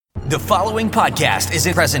The following podcast is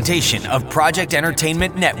a presentation of Project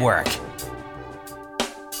Entertainment Network.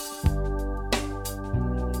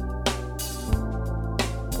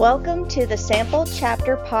 Welcome to the Sample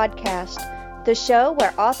Chapter Podcast, the show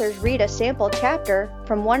where authors read a sample chapter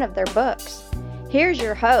from one of their books. Here's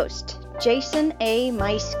your host, Jason A.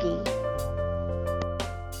 Meiske.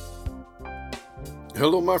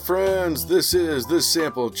 Hello, my friends. This is the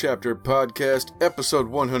Sample Chapter Podcast, episode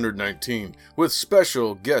 119, with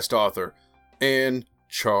special guest author, Ann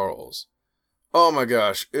Charles. Oh my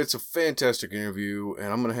gosh, it's a fantastic interview, and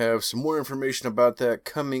I'm going to have some more information about that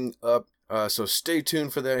coming up. So stay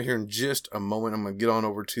tuned for that here in just a moment. I'm going to get on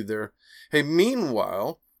over to there. Hey,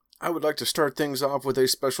 meanwhile, I would like to start things off with a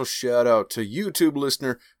special shout out to YouTube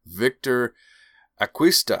listener Victor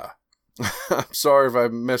Aquista. I'm sorry if I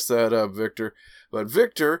messed that up, Victor. But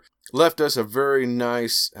Victor left us a very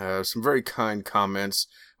nice, some very kind comments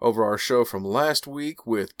over our show from last week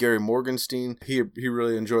with Gary Morgenstein. He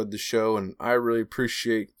really enjoyed the show, and I really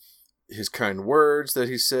appreciate his kind words that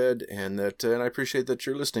he said, and I appreciate that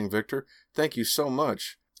you're listening, Victor. Thank you so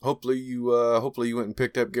much. Hopefully you went and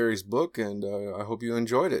picked up Gary's book, and I hope you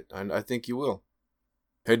enjoyed it, and I think you will.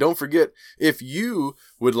 Hey, don't forget, if you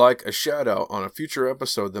would like a shout out on a future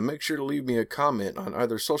episode, then make sure to leave me a comment on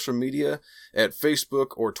either social media at Facebook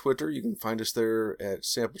or Twitter. You can find us there at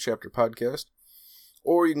Sample Chapter Podcast,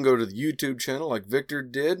 or you can go to the YouTube channel like Victor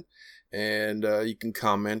did, and you can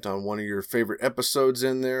comment on one of your favorite episodes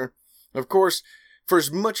in there. Of course, for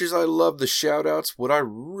as much as I love the shout outs, what I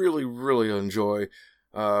really, really enjoy,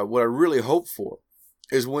 what I really hope for,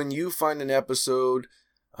 is when you find an episode,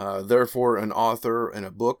 therefore an author and a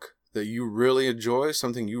book that you really enjoy,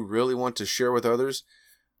 something you really want to share with others.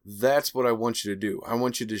 That's what I want you to do. I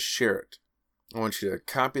want you to share it. I want you to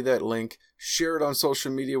copy that link, share it on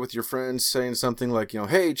social media with your friends, saying something like,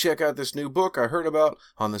 hey, check out this new book I heard about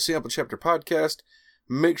on the Sample Chapter Podcast.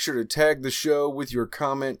 Make sure to tag the show with your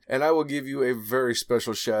comment, and I will give you a very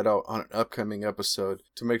special shout out on an upcoming episode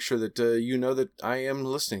to make sure that you know that I am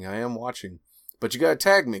listening, I am watching. But you got to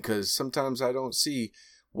tag me, because sometimes I don't see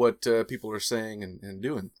what people are saying and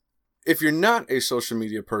doing. If you're not a social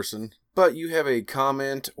media person, but you have a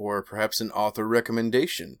comment or perhaps an author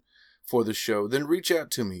recommendation for the show, then reach out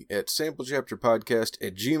to me at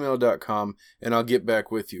samplechapterpodcast@gmail.com, and I'll get back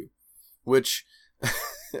with you. Which,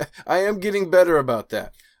 I am getting better about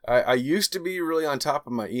that. I used to be really on top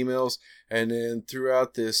of my emails, and then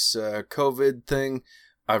throughout this COVID thing,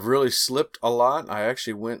 I've really slipped a lot. I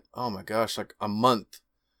actually went, like a month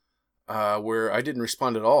where I didn't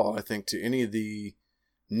respond at all, I think, to any of the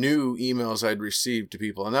new emails I'd received to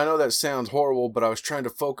people. And I know that sounds horrible, but I was trying to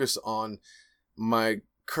focus on my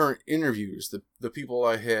current interviews, the people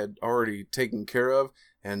I had already taken care of,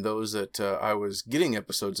 and those that I was getting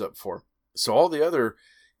episodes up for. So all the other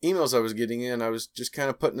emails I was getting in, I was just kind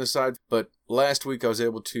of putting aside. But last week I was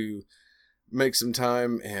able to make some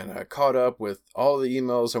time, and I caught up with all the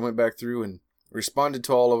emails. I went back through and responded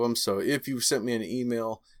to all of them. So if you've sent me an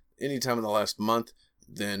email anytime in the last month,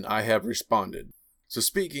 then I have responded. So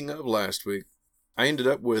speaking of last week, I ended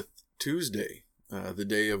up with Tuesday, the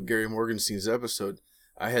day of Gary Morgenstein's episode.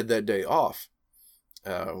 I had that day off,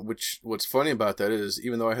 what's funny about that is,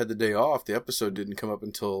 even though I had the day off, the episode didn't go out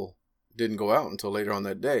until later on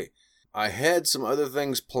that day. I had some other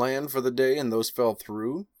things planned for the day, and those fell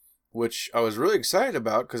through, which I was really excited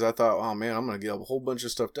about, because I thought, oh man, I'm going to get a whole bunch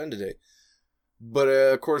of stuff done today. But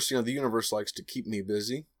of course, the universe likes to keep me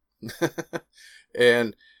busy.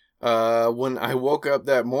 And when I woke up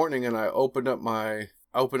that morning and I opened up my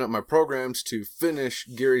programs to finish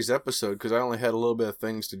Gary's episode, because I only had a little bit of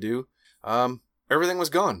things to do, everything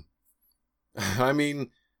was gone. I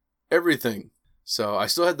mean, everything. So I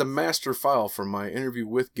still had the master file from my interview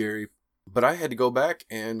with Gary, but I had to go back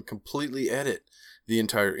and completely edit the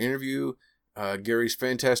entire interview. Gary's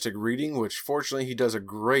fantastic reading, which fortunately he does a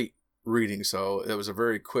great reading, so it was a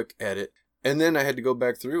very quick edit. And then I had to go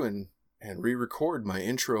back through and re-record my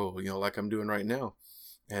intro, like I'm doing right now.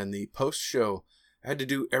 And the post-show, I had to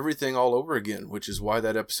do everything all over again, which is why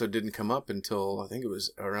that episode didn't come up until, I think it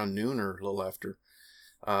was around noon or a little after.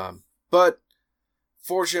 But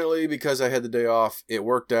fortunately, because I had the day off, it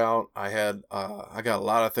worked out. I got a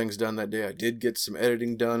lot of things done that day. I did get some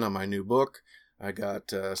editing done on my new book. I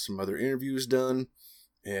got some other interviews done.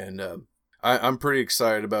 And I'm pretty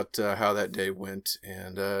excited about how that day went.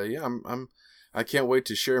 And I can't wait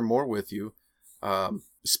to share more with you.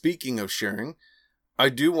 Speaking of sharing, I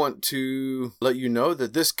do want to let you know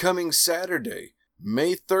that this coming Saturday,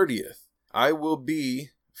 May 30th, I will be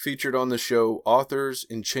featured on the show Authors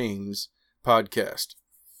in Chains podcast.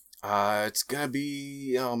 It's going to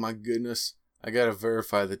be, oh my goodness, I got to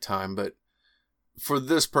verify the time, but for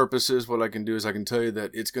this purposes, what I can do is I can tell you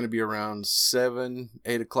that it's going to be around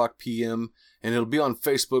 8 o'clock p.m., and it'll be on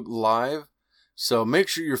Facebook Live. So make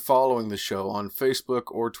sure you're following the show on Facebook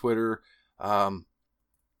or Twitter, or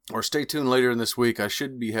stay tuned later in this week. I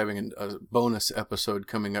should be having a bonus episode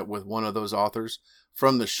coming up with one of those authors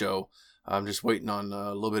from the show. I'm just waiting on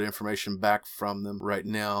a little bit of information back from them right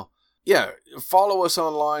now. Yeah, follow us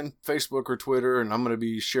online, Facebook or Twitter, and I'm going to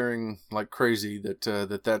be sharing like crazy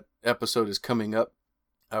that episode is coming up.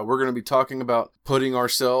 We're going to be talking about putting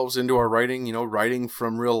ourselves into our writing, writing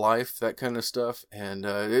from real life, that kind of stuff. And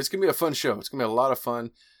it's going to be a fun show. It's going to be a lot of fun.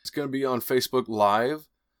 It's going to be on Facebook Live,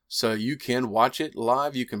 so you can watch it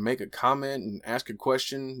live. You can make a comment and ask a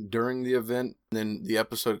question during the event. And then the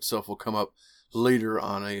episode itself will come up later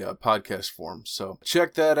on a podcast form. So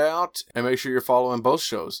check that out and make sure you're following both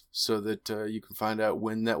shows so that you can find out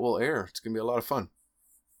when that will air. It's going to be a lot of fun.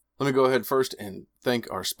 Let me go ahead first and thank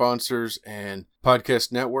our sponsors and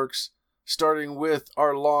podcast networks, starting with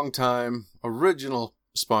our longtime original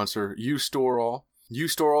sponsor, U-Store All.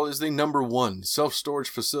 U-Store All is the #1 self-storage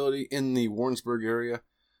facility in the Warrensburg area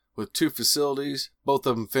with 2 facilities, both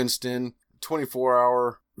of them fenced in,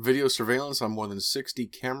 24-hour video surveillance on more than 60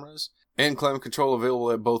 cameras, and climate control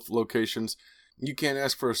available at both locations. You can't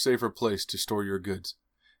ask for a safer place to store your goods.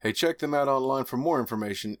 Hey, check them out online for more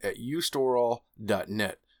information at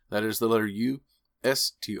ustoreall.net. That is the letter U,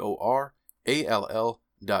 STORALL.net.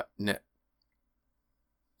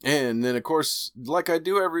 And then, of course, like I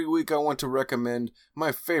do every week, I want to recommend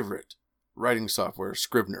my favorite writing software,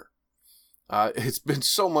 Scrivener. It's been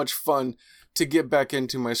so much fun to get back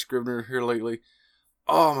into my Scrivener here lately.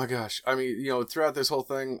 Oh my gosh. I mean, throughout this whole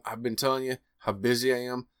thing, I've been telling you how busy I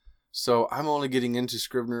am. So I'm only getting into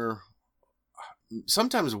Scrivener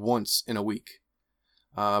sometimes once in a week.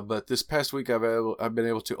 But this past week, I've been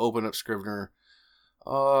able to open up Scrivener,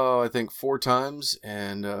 I think 4 times.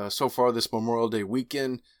 And so far this Memorial Day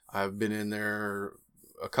weekend, I've been in there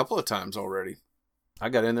a couple of times already. I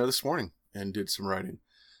got in there this morning and did some writing.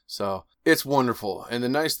 So it's wonderful. And the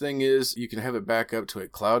nice thing is you can have it back up to a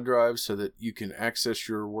cloud drive so that you can access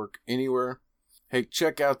your work anywhere. Hey,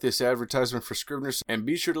 check out this advertisement for Scrivener and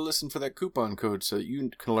be sure to listen for that coupon code so that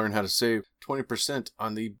you can learn how to save 20%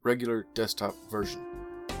 on the regular desktop version.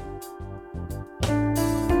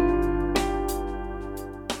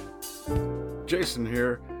 Jason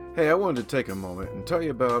here. Hey, I wanted to take a moment and tell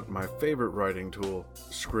you about my favorite writing tool,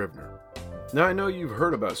 Scrivener. Now, I know you've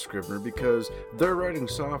heard about Scrivener because their writing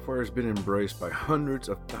software has been embraced by hundreds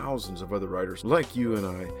of thousands of other writers like you and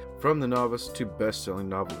I, from the novice to best-selling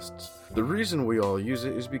novelists. The reason we all use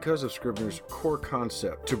it is because of Scrivener's core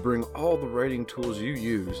concept to bring all the writing tools you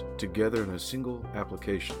use together in a single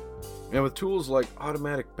application. And with tools like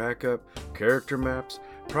automatic backup, character maps,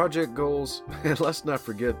 project goals, and let's not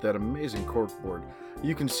forget that amazing corkboard,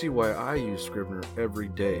 you can see why I use Scrivener every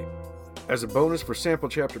day. As a bonus for Sample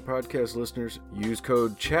Chapter Podcast listeners, use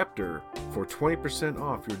code CHAPTER for 20%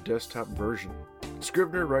 off your desktop version.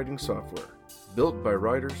 Scrivener writing software, built by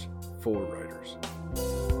writers for writers.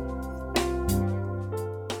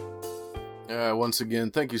 Once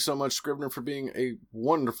again, thank you so much, Scrivener, for being a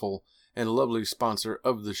wonderful and lovely sponsor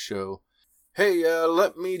of the show. Hey,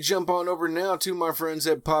 let me jump on over now to my friends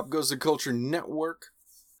at Pop Goes the Culture Network.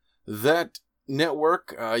 That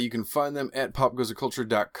network, you can find them at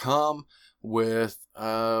popgoestheculture.com with, they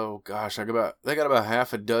got about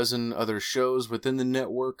half a dozen other shows within the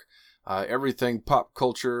network. Everything pop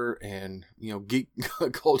culture and, geek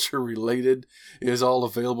culture related is all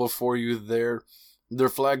available for you there. Their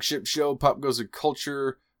flagship show, Pop Goes the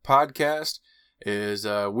Culture Podcast, is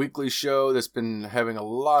a weekly show that's been having a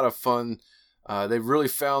lot of fun. They've really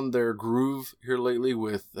found their groove here lately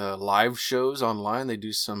with live shows online. They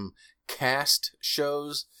do some cast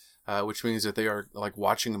shows, which means that they are like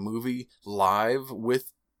watching a movie live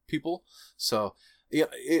with people. So yeah,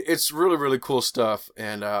 it's really, really cool stuff.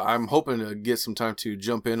 And I'm hoping to get some time to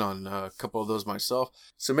jump in on a couple of those myself.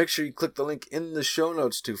 So make sure you click the link in the show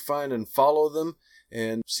notes to find and follow them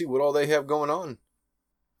and see what all they have going on.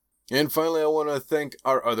 And finally, I want to thank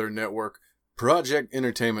our other network, Project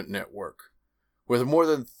Entertainment Network. With more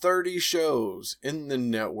than 30 shows in the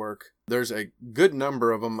network, there's a good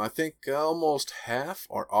number of them. I think almost half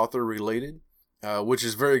are author related, which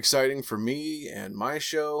is very exciting for me and my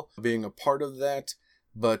show, being a part of that.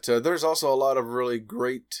 But there's also a lot of really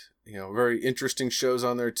great, very interesting shows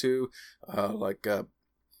on there too, like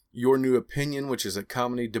Your New Opinion, which is a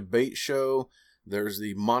comedy debate show. There's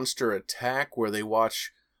the Monster Attack, where they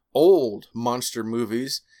watch old monster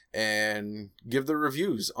movies and give the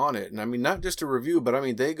reviews on it. And I mean, not just a review, but I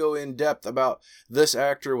mean, they go in depth about this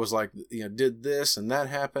actor was like, did this and that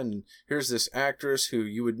happened. And here's this actress who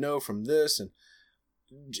you would know from this, and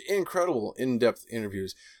incredible in-depth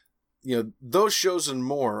interviews. Those shows and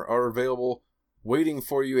more are available waiting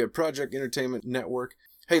for you at Project Entertainment Network.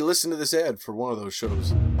 Hey, listen to this ad for one of those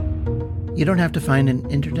shows. You don't have to find an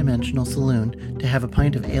interdimensional saloon to have a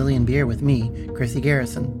pint of alien beer with me, Chrissy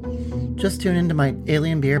Garrison. Just tune into my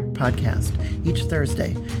Alien Beer podcast each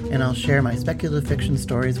Thursday, and I'll share my speculative fiction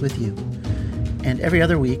stories with you. And every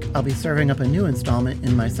other week, I'll be serving up a new installment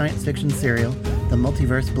in my science fiction serial, The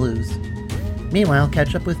Multiverse Blues. Meanwhile,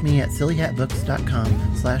 catch up with me at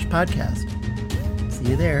sillyhatbooks.com/podcast. See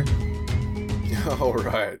you there. All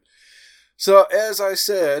right. So, as I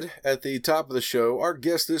said at the top of the show, our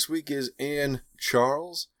guest this week is Ann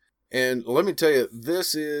Charles. And let me tell you,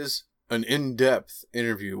 this is an in-depth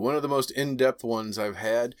interview. One of the most in-depth ones I've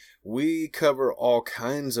had. We cover all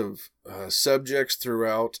kinds of subjects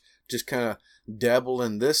throughout, just kind of dabble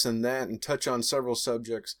in this and that and touch on several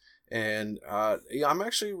subjects. And I'm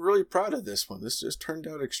actually really proud of this one. This just turned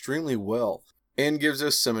out extremely well. Ann gives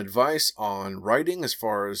us some advice on writing as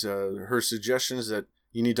far as her suggestions that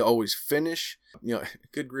you need to always finish.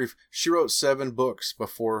 Good grief. She wrote 7 books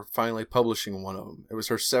before finally publishing one of them. It was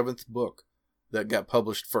her 7th book that got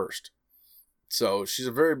published first. So she's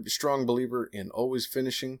a very strong believer in always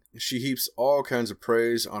finishing. She heaps all kinds of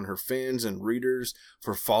praise on her fans and readers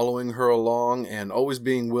for following her along and always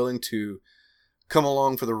being willing to come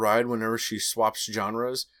along for the ride whenever she swaps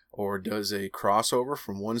genres or does a crossover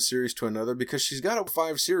from one series to another, because she's got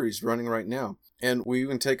 5 series running right now. And we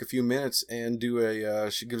even take a few minutes and do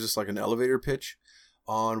she gives us like an elevator pitch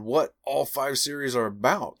on what all 5 series are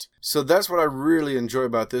about. So that's what I really enjoy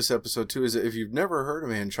about this episode too, is that if you've never heard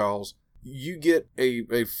of Ann Charles, you get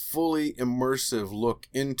a fully immersive look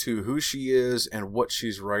into who she is and what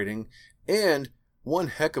she's writing, and one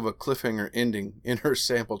heck of a cliffhanger ending in her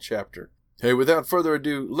sample chapter. Hey, without further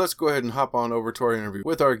ado, let's go ahead and hop on over to our interview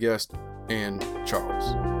with our guest, Ann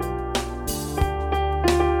Charles.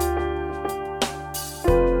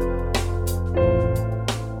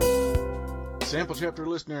 Sample Chapter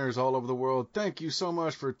listeners all over the world, thank you so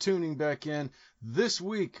much for tuning back in. This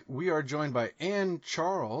week, we are joined by Ann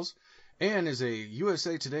Charles. Ann is a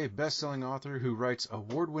USA Today best-selling author who writes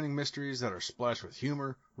award-winning mysteries that are splashed with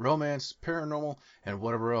humor, romance, paranormal, and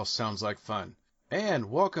whatever else sounds like fun. Ann,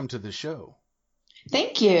 welcome to the show.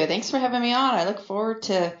 Thank you. Thanks for having me on. I look forward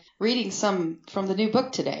to reading some from the new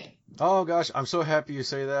book today. Oh, gosh, I'm so happy you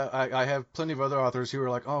say that. I have plenty of other authors who are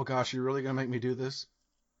like, oh, gosh, you're really going to make me do this?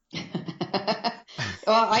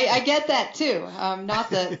 Well, I get that, too. I'm not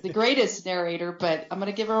the greatest narrator, but I'm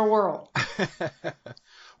going to give her a whirl.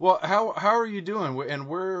 Well, how are you doing, and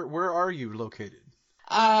where are you located?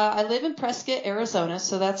 I live in Prescott, Arizona,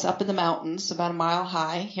 so that's up in the mountains, about a mile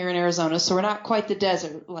high here in Arizona. So we're not quite the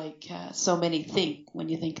desert like so many think when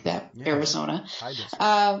you think that Arizona.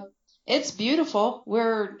 It's beautiful.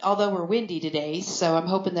 Although we're windy today, so I'm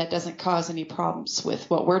hoping that doesn't cause any problems with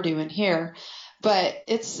what we're doing here. But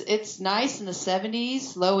it's nice in the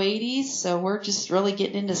 70s, low 80s, so we're just really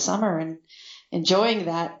getting into summer and enjoying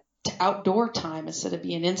that outdoor time instead of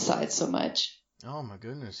being inside so much. Oh my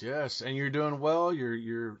goodness, yes. And you're doing well?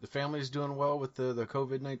 The family's doing well with the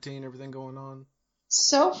COVID-19, everything going on?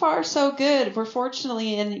 So far, so good. We're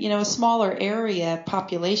fortunately in, a smaller area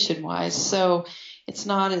population-wise, so it's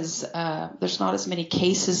not as there's not as many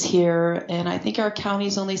cases here, and I think our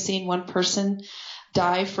county's only seen one person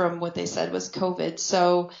die from what they said was COVID.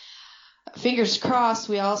 So fingers crossed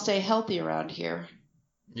we all stay healthy around here.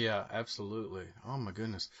 Yeah, absolutely. Oh my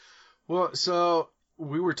goodness. Well, so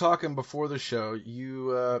we were talking before the show.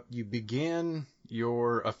 You began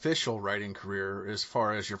your official writing career as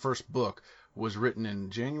far as your first book was written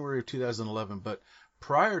in January of 2011. But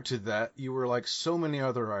prior to that, you were like so many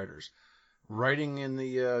other writers, writing in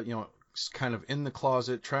the kind of in the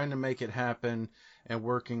closet, trying to make it happen and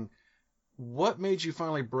working. What made you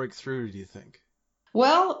finally break through, do you think?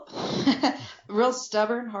 Well, real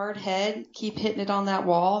stubborn, hard head, keep hitting it on that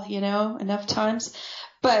wall, enough times.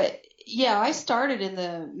 But yeah, I started in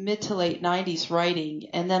the mid to late 90s writing,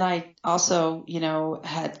 and then I also,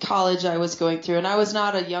 had college I was going through, and I was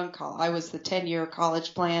not a young college. I was the 10-year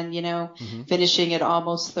college plan, finishing at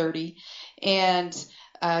almost 30, and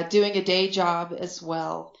doing a day job as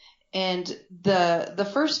well. And the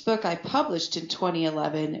first book I published in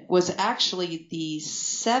 2011 was actually the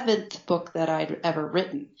 7th book that I'd ever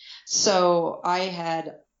written. So I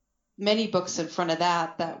had many books in front of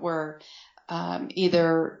that were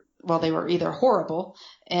either well, they were either horrible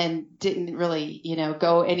and didn't really,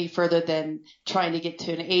 go any further than trying to get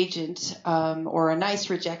to an agent, or a nice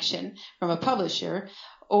rejection from a publisher,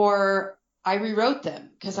 or I rewrote them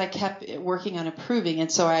because I kept working on improving.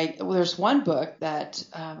 And so there's one book that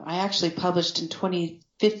I actually published in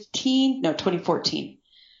 2014.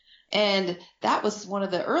 And that was one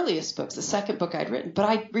of the earliest books, the second book I'd written. But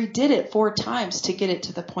I redid it 4 times to get it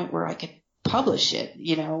to the point where I could publish it,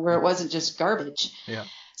 where it wasn't just garbage. Yeah.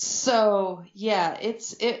 So, yeah,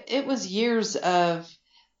 it was years of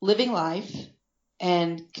living life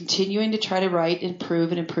and continuing to try to write,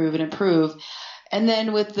 improve and improve and improve. And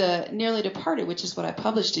then with the Nearly Departed, which is what I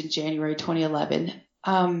published in January 2011,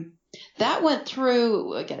 that went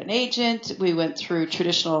through, I got an agent. We went through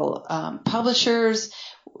traditional publishers.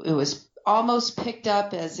 It was almost picked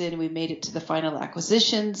up, as in we made it to the final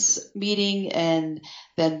acquisitions meeting, and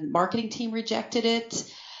then the marketing team rejected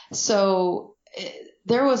it. So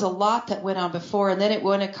there was a lot that went on before, and then it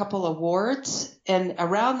won a couple awards. And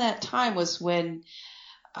around that time was when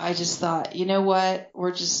I just thought, you know what,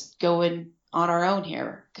 we're just going on our own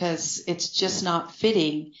here, because it's just not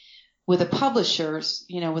fitting with the publishers,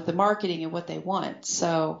 with the marketing and what they want.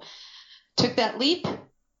 So took that leap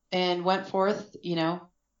and went forth,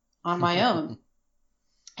 on my own.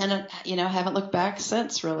 And, haven't looked back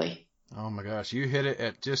since, really. Oh my gosh, you hit it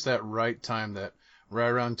at just that right time, that right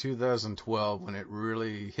around 2012 when it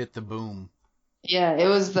really hit the boom. Yeah, it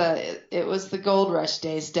was the gold rush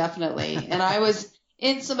days, definitely. And I was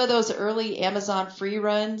in some of those early Amazon free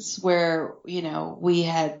runs where,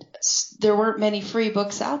 there weren't many free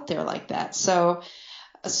books out there like that. So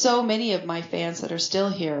many of my fans that are still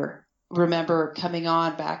here remember coming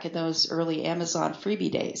on back in those early Amazon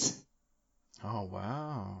freebie days. Oh,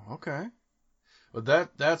 wow. Okay. Well,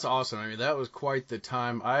 that's awesome. I mean, that was quite the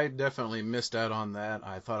time. I definitely missed out on that.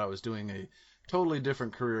 I thought I was doing a totally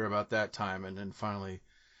different career about that time, and then finally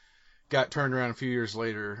got turned around a few years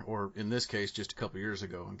later, or in this case, just a couple years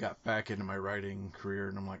ago, and got back into my writing career.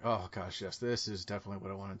 And I'm like, oh gosh, yes, this is definitely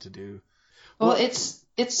what I wanted to do. Well, it's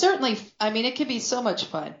certainly, it can be so much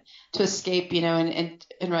fun to escape, and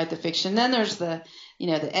write the fiction. Then there's the,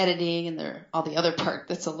 the editing and all the other part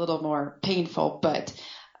that's a little more painful, but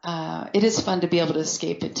it is fun to be able to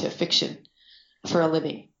escape into fiction for a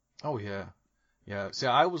living. Oh, yeah. Yeah. See,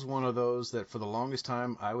 I was one of those that for the longest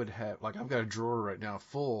time I would have, I've got a drawer right now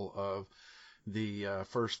full of the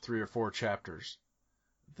first 3 or 4 chapters.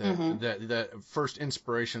 That first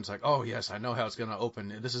inspiration's like, oh yes, I know how it's going to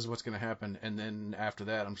open. This is what's going to happen. And then after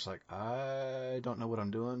that, I'm just like, I don't know what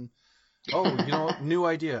I'm doing. Oh, new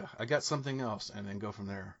idea. I got something else, and then go from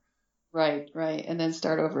there. Right. And then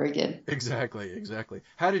start over again. Exactly.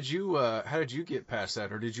 How did you get past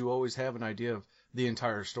that, or did you always have an idea of the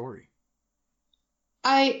entire story?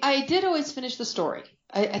 I did always finish the story.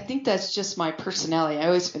 I think that's just my personality. I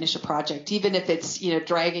always finish a project, even if it's,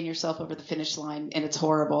 dragging yourself over the finish line and it's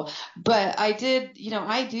horrible. But I do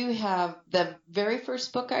have the very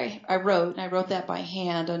first book I wrote, and I wrote that by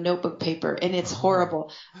hand on notebook paper, and it's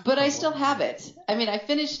horrible. But I still have it. I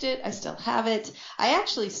finished it. I still have it. I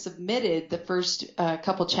actually submitted the first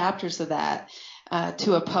couple chapters of that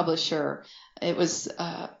to a publisher. It was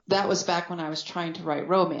that was back when I was trying to write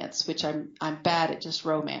romance, which I'm bad at just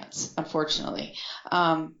romance, unfortunately.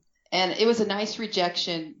 And it was a nice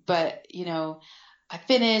rejection, but I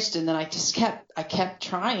finished, and then I kept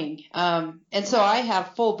trying. And so I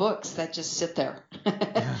have full books that just sit there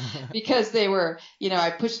because they were,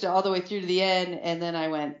 I pushed it all the way through to the end, and then I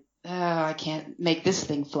went, I can't make this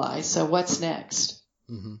thing fly. So what's next?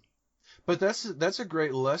 Mm-hmm. But that's a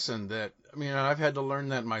great lesson that, I've had to learn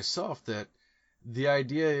that myself, that the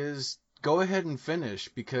idea is go ahead and finish,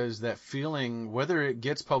 because that feeling, whether it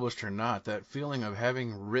gets published or not, that feeling of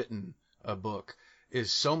having written a book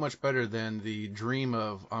is so much better than the dream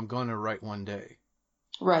of I'm going to write one day.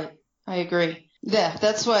 Right. I agree. Yeah,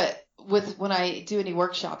 that's what when I do any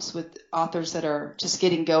workshops with authors that are just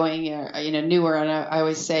getting going or newer, and I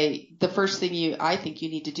always say the first thing I think you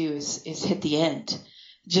need to do is hit the end,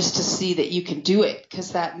 just to see that you can do it,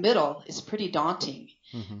 because that middle is pretty daunting.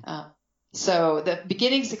 Mm-hmm. So the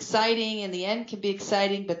beginning's exciting and the end can be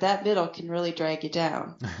exciting, but that middle can really drag you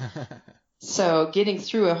down. So getting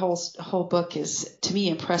through a whole book is, to me,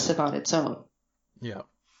 impressive on its own. Yeah.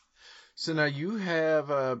 So now you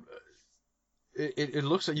have it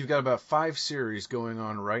looks like you've got about 5 series going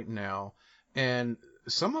on right now, and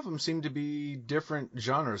some of them seem to be different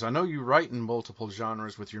genres. I know you write in multiple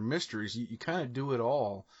genres with your mysteries. You kind of do it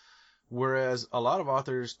all. Whereas a lot of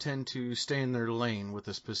authors tend to stay in their lane with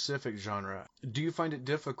a specific genre. Do you find it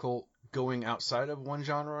difficult going outside of one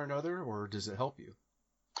genre or another, or does it help you?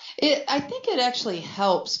 I think it actually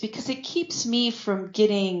helps because it keeps me from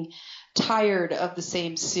getting tired of the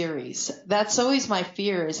same series. That's always my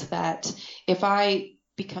fear, is that if I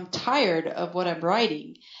become tired of what I'm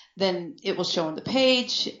writing, then it will show on the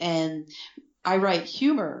page. And I write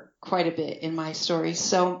humor quite a bit in my stories.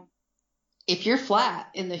 So if you're flat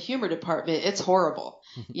in the humor department, it's horrible,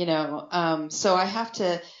 so I have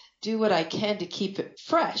to do what I can to keep it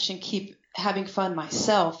fresh and keep having fun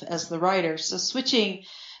myself as the writer. So switching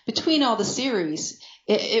between all the series,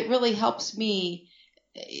 it really helps me,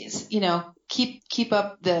 keep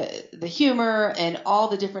up the humor and all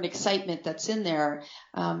the different excitement that's in there,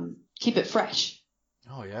 keep it fresh.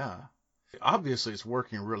 Oh, yeah. Obviously, it's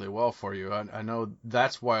working really well for you. I know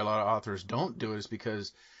that's why a lot of authors don't do it, is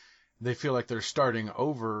because they feel like they're starting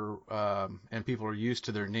over, and people are used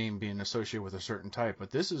to their name being associated with a certain type. But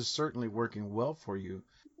this is certainly working well for you.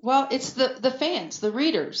 Well, it's the fans, the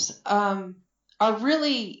readers, are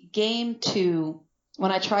really game to,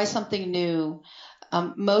 when I try something new,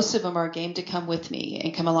 most of them are game to come with me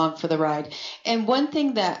and come along for the ride. And one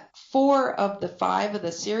thing that 4 of the 5 of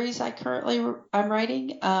the series I'm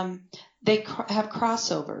writing, they have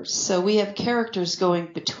crossovers. So we have characters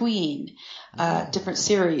going between different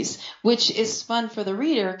series, which is fun for the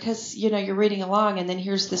reader because, you're reading along and then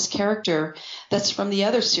here's this character that's from the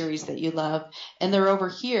other series that you love, and they're over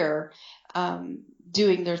here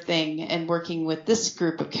doing their thing and working with this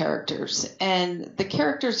group of characters. And the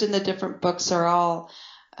characters in the different books are all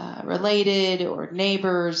related or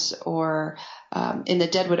neighbors, or in the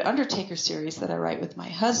Deadwood Undertaker series that I write with my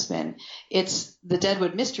husband, it's the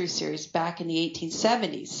Deadwood Mystery series back in the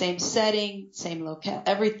 1870s. Same setting, same locale,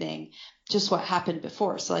 everything, just what happened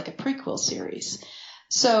before. So like a prequel series.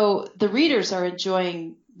 So the readers are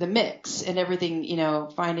enjoying the mix and everything,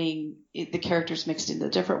 finding the characters mixed into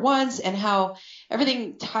different ones and how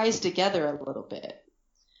everything ties together a little bit.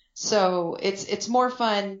 So it's more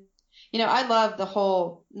fun. I love the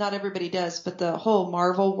whole, not everybody does, but the whole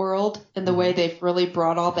Marvel world and the way they've really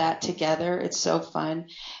brought all that together. It's so fun.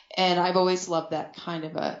 And I've always loved that kind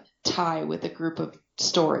of a tie with a group of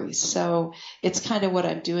stories. So it's kind of what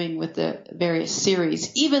I'm doing with the various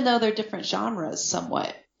series, even though they're different genres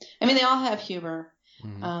somewhat. I mean, they all have humor,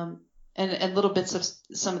 and little bits of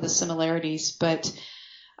some of the similarities, but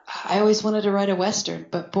I always wanted to write a Western,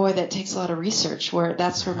 but boy, that takes a lot of research,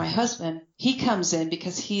 that's where my husband, he comes in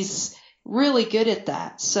because he's really good at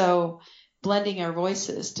that. So blending our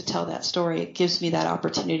voices to tell that story, it gives me that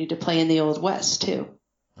opportunity to play in the Old West too.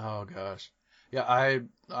 Oh gosh. Yeah,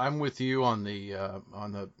 I'm with you on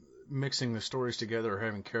the mixing the stories together or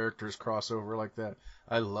having characters cross over like that.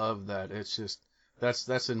 I love that. It's just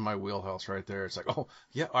that's in my wheelhouse right there. It's like, oh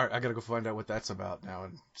yeah, all right, I gotta go find out what that's about now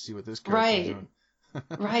and see what this character's doing.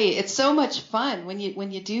 Right. It's so much fun when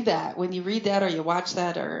you do that, when you read that or you watch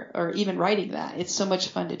that or even writing that. It's so much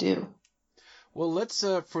fun to do. Well, let's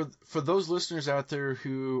for those listeners out there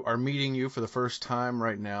who are meeting you for the first time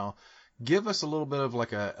right now, give us a little bit of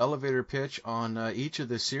like a elevator pitch on each of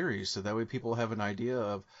the series, so that way people have an idea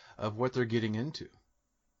of what they're getting into.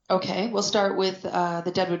 Okay, we'll start with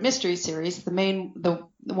the Deadwood Mystery series, the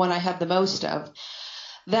one I have the most of.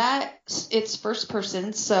 It's first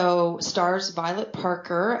person, so stars Violet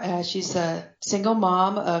Parker. She's a single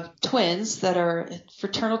mom of twins that are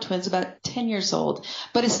fraternal twins, about 10 years old.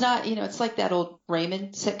 But it's not, it's like that old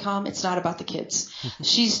Raymond sitcom. It's not about the kids.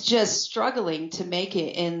 She's just struggling to make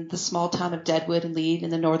it in the small town of Deadwood and lead in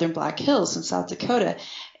the northern Black Hills in South Dakota.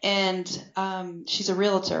 And she's a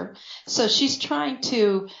realtor. So she's trying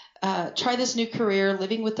to try this new career,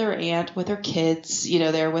 living with her aunt, with her kids,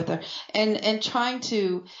 there with her, and trying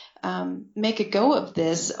to make a go of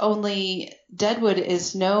this. Only Deadwood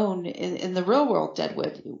is known in the real world.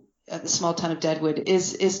 Deadwood, the small town of Deadwood,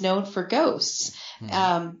 is known for ghosts,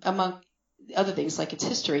 among other things like its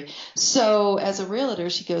history. So as a realtor,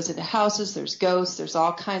 she goes into houses, there's ghosts, there's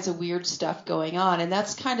all kinds of weird stuff going on. And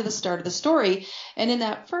that's kind of the start of the story. And in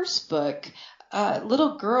that first book,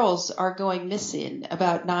 little girls are going missing,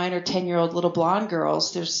 about 9 or 10-year-old little blonde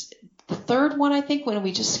girls. There's the third one, I think, when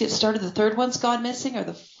we just get started, the third one's gone missing, or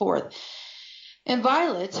the fourth. And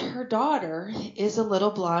Violet, her daughter, is a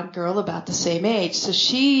little blonde girl about the same age. So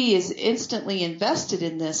she is instantly invested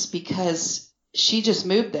in this because she just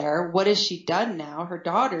moved there. What has she done now? Her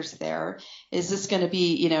daughter's there. Is this going to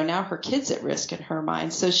be, now her kid's at risk in her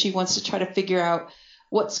mind. So she wants to try to figure out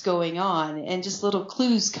what's going on, and just little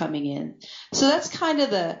clues coming in. So that's kind of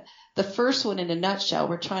the first one in a nutshell.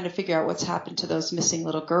 We're trying to figure out what's happened to those missing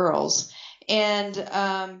little girls. And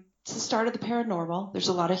it's the start of the paranormal. There's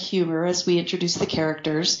a lot of humor as we introduce the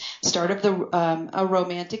characters. Start of a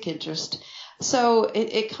romantic interest. So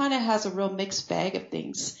it kind of has a real mixed bag of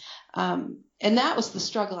things. And that was the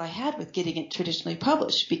struggle I had with getting it traditionally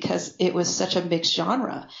published, because it was such a mixed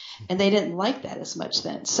genre and they didn't like that as much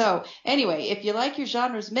then. So anyway, if you like your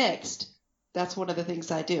genres mixed, that's one of the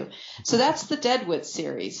things I do. So that's the Deadwood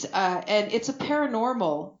series. And it's a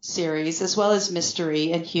paranormal series as well as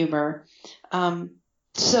mystery and humor. So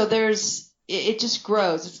it just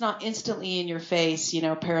grows. It's not instantly in your face,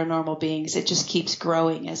 paranormal beings. It just keeps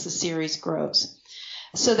growing as the series grows.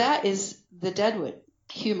 So that is the Deadwood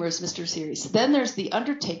humorous mystery series. Then there's the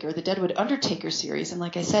Undertaker, the Deadwood Undertaker series. And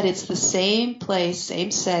like I said, it's the same place,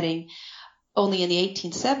 same setting, only in the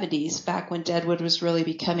 1870s, back when Deadwood was really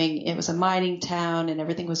it was a mining town and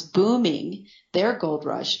everything was booming, their gold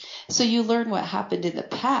rush. So you learn what happened in the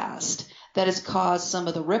past that has caused some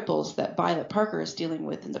of the ripples that Violet Parker is dealing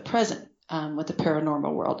with in the present with the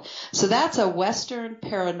paranormal world. So that's a Western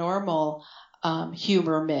paranormal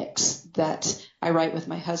humor mix that I write with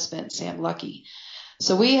my husband, Sam Lucky.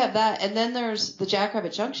 So we have that. And then there's the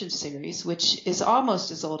Jackrabbit Junction series, which is almost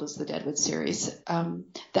as old as the Deadwood series.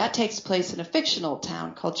 That takes place in a fictional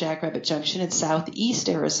town called Jackrabbit Junction in southeast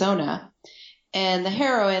Arizona. And the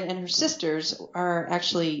heroine and her sisters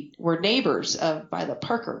were neighbors of Violet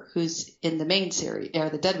Parker, who's in the main series, or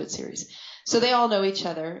the Deadwood series. So they all know each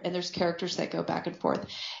other, and there's characters that go back and forth.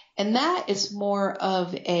 And that is more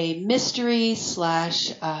of a mystery / suspense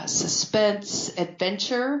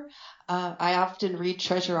adventure. I often read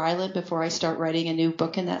Treasure Island before I start writing a new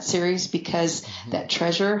book in that series, because that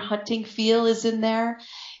treasure hunting feel is in there,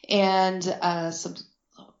 and some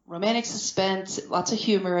romantic suspense, lots of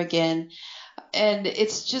humor again. And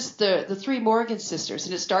it's just the three Morgan sisters,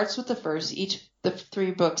 and it starts with the first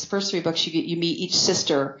three books, you meet each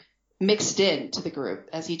sister mixed into the group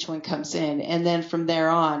as each one comes in. And then from there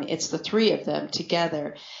on, it's the three of them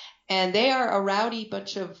together. And they are a rowdy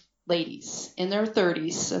bunch of ladies in their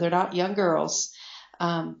 30s, so they're not young girls.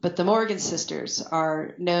 But the Morgan sisters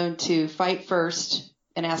are known to fight first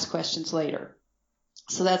and ask questions later.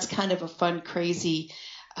 So that's kind of a fun, crazy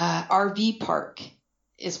RV park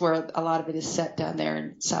is where a lot of it is set down there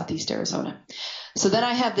in southeast Arizona. So then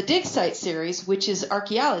I have the Dig Site series, which is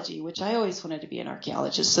archaeology, which I always wanted to be an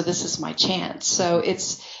archaeologist. So this is my chance. So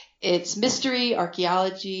it's mystery,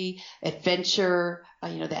 archaeology, adventure,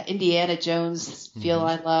 that Indiana Jones feel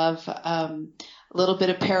I love, a little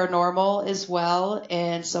bit of paranormal as well,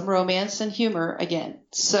 and some romance and humor again.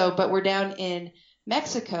 So, but we're down in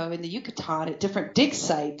Mexico, in the Yucatan, at different dig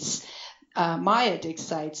sites, Maya dig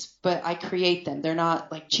sites, but I create them. They're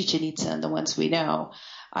not like Chichen Itza and the ones we know.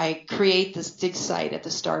 I create this dig site at the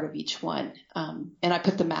start of each one. And I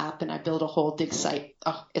put the map and I build a whole dig site.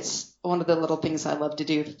 Oh, it's one of the little things I love to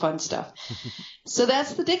do, the fun stuff. So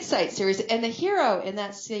that's the Dig Site series. And the hero in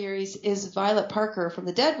that series is Violet Parker from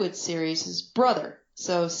the Deadwood series, his brother.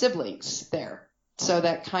 So siblings there. So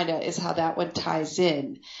that kind of is how that one ties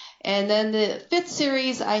in. And then the fifth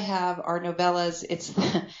series I have are novellas. It's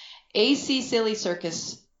the AC Silly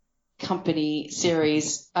Circus Company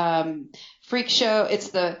series. Freak Show. It's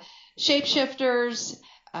the shapeshifters,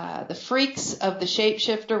 the freaks of the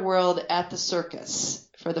shapeshifter world at the circus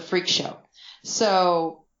for the Freak Show.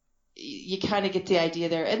 So you kind of get the idea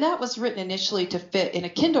there. And that was written initially to fit in a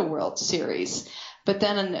Kindle World series. But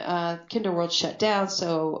then Kindle World shut down,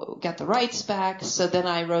 so got the rights back. So then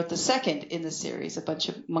I wrote the second in the series, a bunch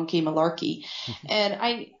of monkey malarkey. And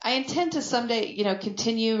I intend to someday,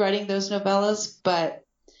 continue writing those novellas, but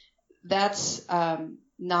that's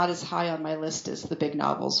not as high on my list as the big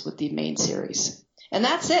novels with the main series. And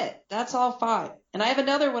that's it. That's all 5. And I have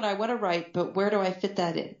another one I want to write, but where do I fit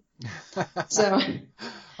that in? So.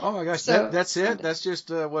 Oh my gosh, that's it? That's just,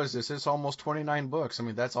 what is this? It's almost 29 books. I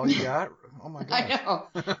mean, that's all you got? Oh my gosh. I know.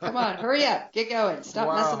 Come on, hurry up. Get going.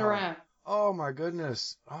 Stop messing around. Oh my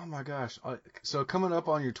goodness. Oh my gosh. So coming up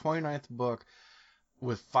on your 29th book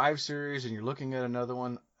with 5 series and you're looking at another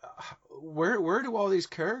one, where do all these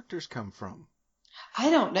characters come from? I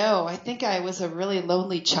don't know. I think I was a really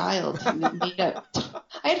lonely child. I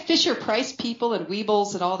had Fisher-Price people and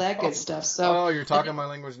Weebles and all that good stuff. So you're talking my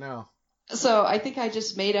language now. So I think I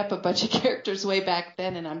just made up a bunch of characters way back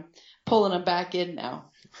then, and I'm pulling them back in now.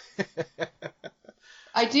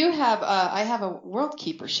 I do have I have a world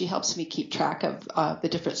keeper. She helps me keep track of the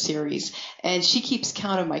different series, and she keeps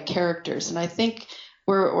count of my characters. And I think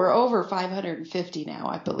we're over 550 now,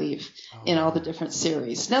 I believe, in all the different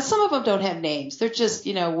series. Now, some of them don't have names. They're just,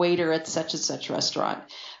 waiter at such and such restaurant.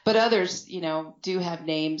 But others, do have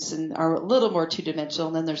names and are a little more 2-dimensional.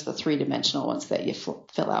 And then there's the 3-dimensional ones that you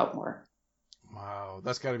fill out more. Wow,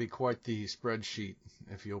 that's got to be quite the spreadsheet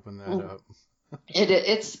if you open that up.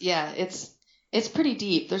 It's It's pretty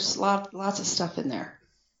deep. There's lots of stuff in there.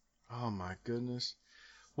 Oh, my goodness.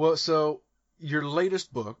 Well, so your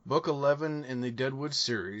latest book, Book 11 in the Deadwood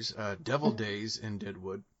series, Devil Days in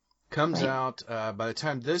Deadwood, comes out. By the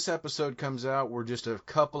time this episode comes out, we're just a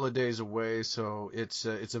couple of days away, so it's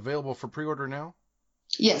available for pre-order now?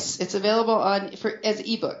 Yes, it's available as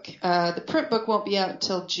ebook. The print book won't be out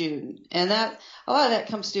until June, and a lot of that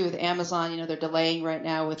comes to do with Amazon. They're delaying right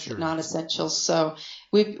now with non-essentials, so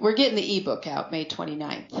we're getting the ebook out May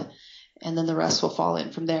 29th, and then the rest will fall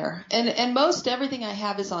in from there. And most everything I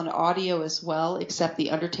have is on audio as well, except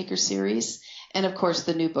the Undertaker series, and of course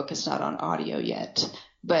the new book is not on audio yet,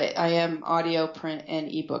 but I am audio, print,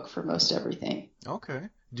 and ebook for most everything. Okay.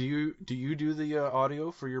 Do you do the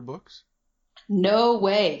audio for your books? No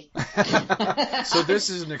way. So this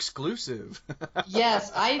is an exclusive. Yes,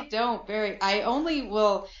 I don't I only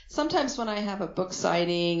will sometimes when I have a book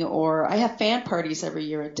signing or I have fan parties every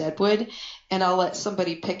year at Deadwood, and I'll let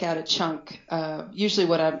somebody pick out a chunk, usually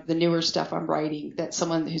the newer stuff I'm writing, that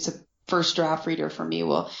someone who's a first draft reader for me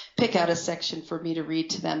will pick out a section for me to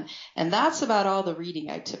read to them. And that's about all the reading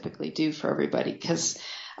I typically do for everybody, because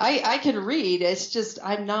I can read. It's just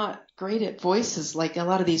I'm not great at voices like a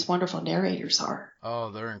lot of these wonderful narrators are. Oh,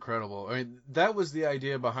 they're incredible. I mean, that was the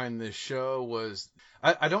idea behind this show. Was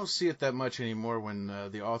I don't see it that much anymore when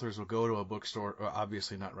the authors will go to a bookstore. Well,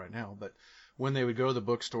 obviously not right now, but when they would go to the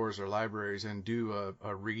bookstores or libraries and do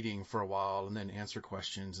a reading for a while and then answer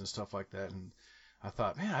questions and stuff like that. And I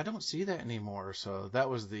thought, man, I don't see that anymore. So that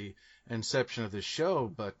was the inception of this show.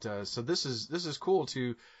 But so this is cool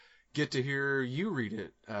to get to hear you read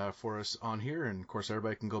it for us on here. And, of course,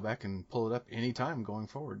 everybody can go back and pull it up anytime going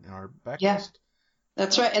forward in our backlist. Yeah,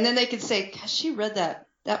 that's right. And then they could say, gosh, she read that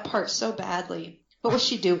part so badly. What was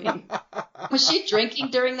she doing? Was she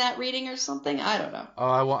drinking during that reading or something? I don't know.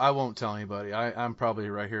 Oh, I won't tell anybody. I'm probably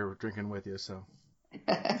right here drinking with you, so.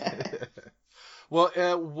 Well,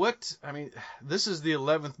 this is the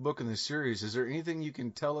 11th book in the series. Is there anything you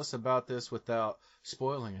can tell us about this without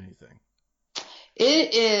spoiling anything?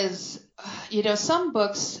 It is, some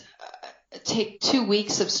books take 2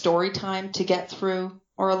 weeks of story time to get through,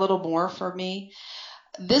 or a little more for me.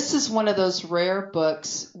 This is one of those rare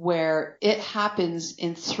books where it happens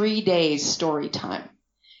in 3 days story time.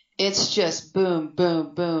 It's just boom,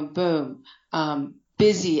 boom, boom, boom,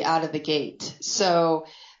 busy out of the gate. So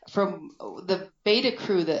from the beta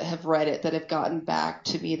crew that have read it, that have gotten back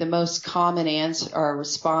to me, the most common answer or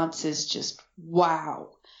response is just, wow.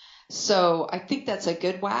 So I think that's a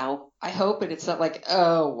good wow. I hope, and it's not like,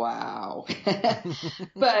 oh, wow.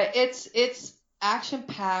 But it's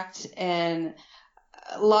action-packed and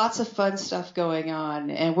lots of fun stuff going on,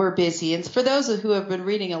 and we're busy. And for those who have been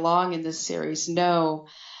reading along in this series know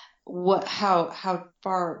how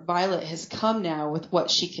far Violet has come now with what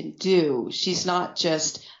she can do. She's not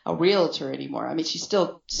just a realtor anymore. I mean, she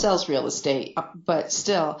still sells real estate, but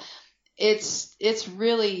still, it's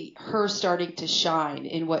really her starting to shine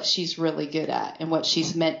in what she's really good at and what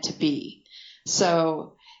she's meant to be.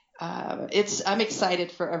 So I'm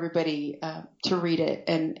excited for everybody to read it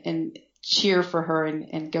and cheer for her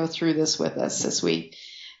and go through this with us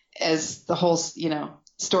as the whole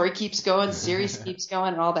story keeps going, series keeps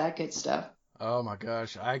going, and all that good stuff. Oh my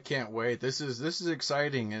gosh, I can't wait. This is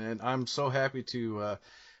exciting, and I'm so happy to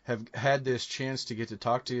have had this chance to get to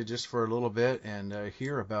talk to you just for a little bit and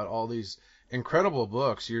hear about all these incredible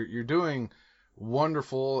books. You're doing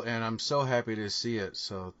wonderful, and I'm so happy to see it.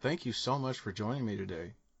 So thank you so much for joining me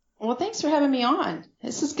today. Well, thanks for having me on.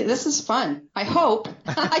 This is fun. I hope.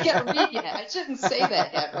 I got to read yet. I shouldn't say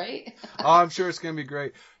that yet, right? Oh, I'm sure it's going to be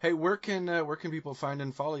great. Hey, where can people find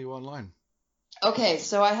and follow you online? Okay,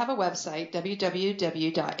 so I have a website,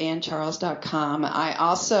 www.anncharles.com. I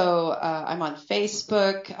also I'm on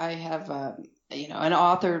Facebook. I have an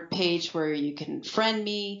author page where you can friend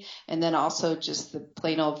me, and then also just the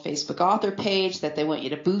plain old Facebook author page that they want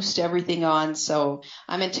you to boost everything on. So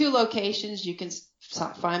I'm in 2 locations. You can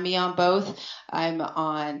find me on both. I'm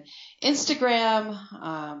on Instagram,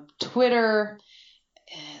 Twitter.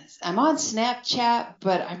 I'm on Snapchat,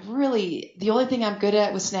 but the only thing I'm good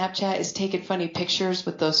at with Snapchat is taking funny pictures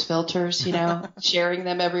with those filters, sharing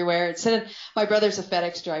them everywhere. My brother's a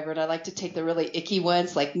FedEx driver, and I like to take the really icky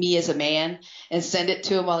ones, like me as a man, and send it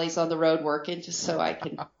to him while he's on the road working, just so I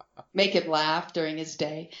can make him laugh during his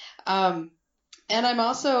day. And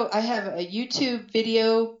I have a YouTube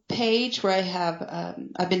video page where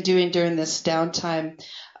I've been doing during this downtime,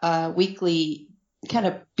 weekly kind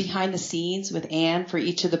of behind the scenes with Anne for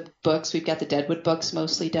each of the books. We've got the Deadwood books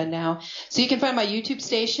mostly done now. So you can find my YouTube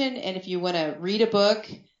station, and if you want to read a book,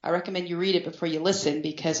 I recommend you read it before you listen,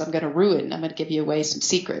 because I'm going to give you away some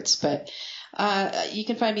secrets. But You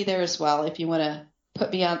can find me there as well if you want to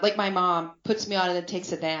put me on, like my mom puts me on and then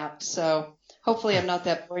takes a nap. So hopefully I'm not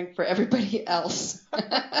that boring for everybody else.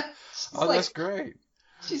 That's great.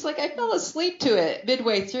 She's like, I fell asleep to it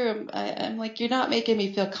midway through. I'm like, you're not making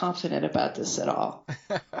me feel confident about this at all.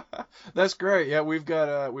 That's great. Yeah, we've got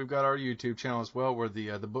our YouTube channel as well, where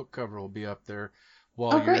the book cover will be up there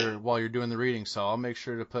while you're doing the reading. So I'll make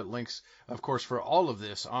sure to put links, of course, for all of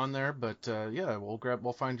this on there. But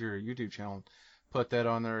we'll find your YouTube channel and put that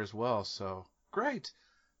on there as well. So great.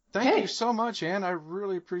 Thank you so much, Ann. I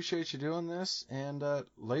really appreciate you doing this. And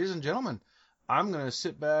ladies and gentlemen, I'm going to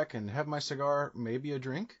sit back and have my cigar, maybe a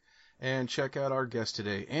drink, and check out our guest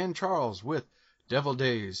today, Ann Charles with Devil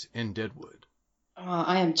Days in Deadwood.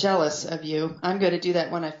 I am jealous of you. I'm going to do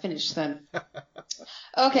that when I finish then.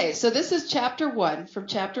 Okay, so this is chapter 1, from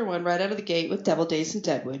chapter 1, right out of the gate with Devil Days in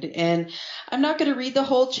Deadwood. And I'm not going to read the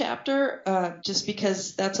whole chapter just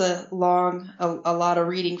because that's a lot of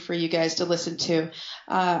reading for you guys to listen to.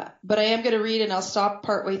 But I am going to read, and I'll stop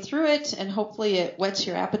partway through it, and hopefully it whets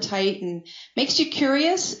your appetite and makes you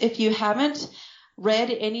curious. If you haven't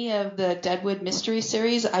read any of the Deadwood mystery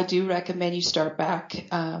series, I do recommend you start back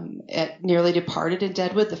at Nearly Departed in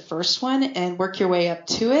Deadwood, the first one, and work your way up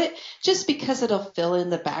to it, just because it'll fill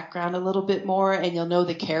in the background a little bit more and you'll know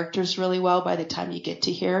the characters really well by the time you get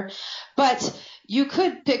to here. But you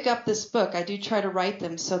could pick up this book. I do try to write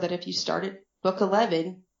them so that if you start at book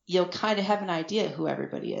 11, you'll kind of have an idea who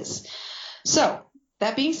everybody is. So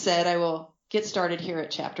that being said, I will get started here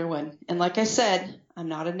at chapter 1. And like I said, I'm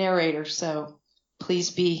not a narrator, so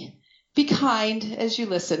please be kind as you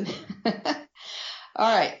listen.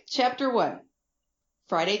 All right, chapter 1.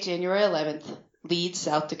 Friday, January 11th, Leeds,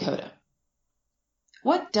 South Dakota.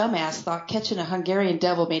 What dumbass thought catching a Hungarian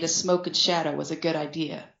devil made of smoke and shadow was a good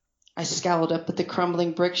idea? I scowled up at the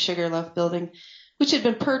crumbling brick Sugarloaf building, which had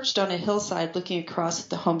been perched on a hillside looking across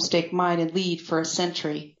at the Homestake mine in Leeds for a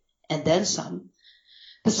century, and then some.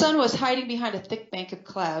 The sun was hiding behind a thick bank of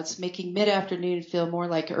clouds, making mid-afternoon feel more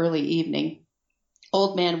like early evening.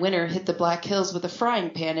 Old Man Winter hit the Black Hills with a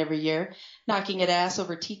frying pan every year, knocking it ass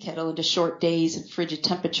over tea kettle into short days and frigid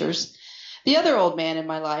temperatures. The other old man in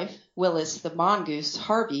my life, Willis the mongoose,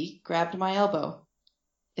 Harvey, grabbed my elbow.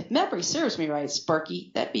 If memory serves me right,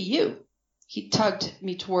 Sparky, that'd be you. He tugged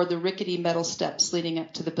me toward the rickety metal steps leading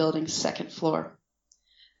up to the building's second floor.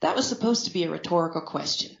 That was supposed to be a rhetorical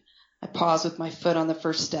question. I paused with my foot on the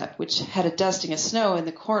first step, which had a dusting of snow in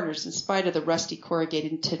the corners in spite of the rusty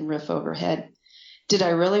corrugated tin roof overhead. Did I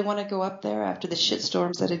really want to go up there after the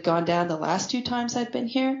shitstorms that had gone down the last 2 times I'd been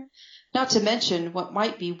here? Not to mention what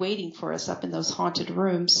might be waiting for us up in those haunted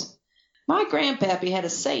rooms. My grandpappy had a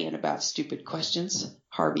saying about stupid questions,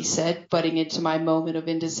 Harvey said, butting into my moment of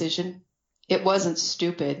indecision. It wasn't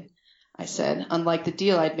stupid, I said, unlike the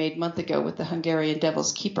deal I'd made a month ago with the Hungarian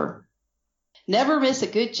Devil's Keeper. Never miss a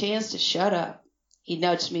good chance to shut up. He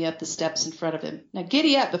nudged me up the steps in front of him. Now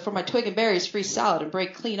giddy up before my twig and berries free salad and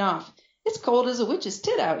break clean off. It's cold as a witch's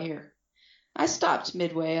tit out here. I stopped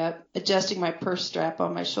midway up, adjusting my purse strap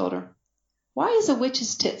on my shoulder. Why is a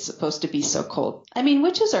witch's tit supposed to be so cold? I mean,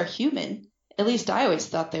 witches are human. At least I always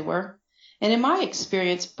thought they were. And in my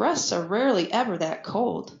experience, breasts are rarely ever that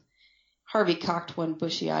cold. Harvey cocked one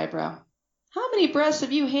bushy eyebrow. How many breasts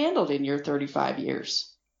have you handled in your 35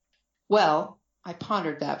 years? Well, I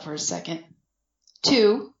pondered that for a second.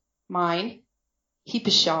 2, mine. He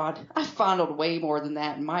pshawed. I fondled way more than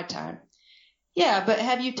that in my time. Yeah, but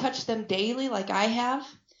have you touched them daily like I have?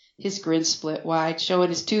 His grin split wide, showing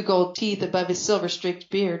his 2 gold teeth above his silver-streaked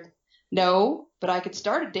beard. No, but I could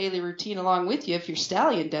start a daily routine along with you if your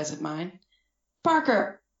stallion doesn't mind.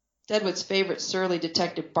 Parker! Deadwood's favorite surly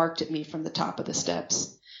detective barked at me from the top of the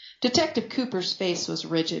steps. Detective Cooper's face was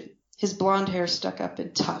rigid. His blonde hair stuck up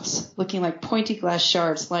in tufts, looking like pointy glass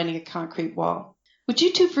shards lining a concrete wall. Would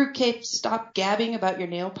you 2 fruitcakes stop gabbing about your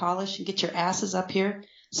nail polish and get your asses up here?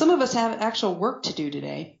 Some of us have actual work to do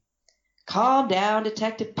today. Calm down,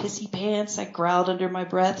 Detective Pissy Pants, I growled under my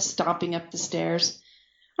breath, stomping up the stairs.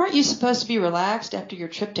 Aren't you supposed to be relaxed after your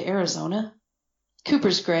trip to Arizona?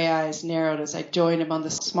 Cooper's gray eyes narrowed as I joined him on the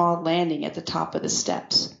small landing at the top of the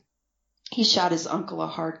steps. He shot his uncle a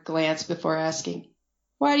hard glance before asking,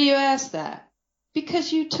 Why do you ask that?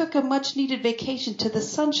 Because you took a much-needed vacation to the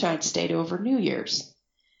Sunshine State over New Year's.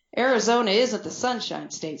 Arizona isn't the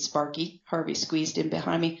Sunshine State, Sparky. Harvey squeezed in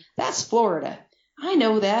behind me. That's Florida. I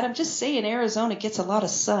know that. I'm just saying Arizona gets a lot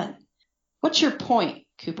of sun. What's your point?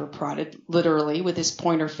 Cooper prodded, literally, with his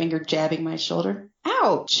pointer finger jabbing my shoulder.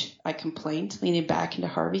 Ouch! I complained, leaning back into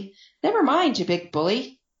Harvey. Never mind, you big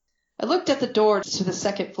bully. I looked at the door to the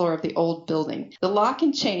second floor of the old building, the lock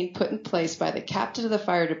and chain put in place by the captain of the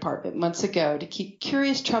fire department months ago to keep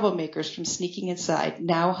curious troublemakers from sneaking inside,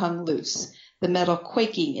 now hung loose, the metal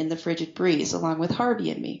quaking in the frigid breeze along with Harvey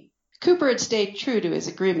and me. Cooper had stayed true to his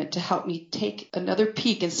agreement to help me take another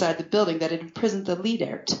peek inside the building that had imprisoned the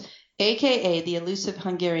Liedert, a.k.a. the elusive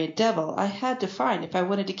Hungarian devil I had to find if I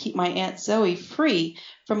wanted to keep my Aunt Zoe free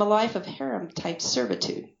from a life of harem-type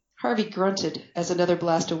servitude. Harvey grunted as another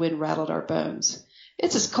blast of wind rattled our bones.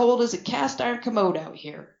 It's as cold as a cast-iron commode out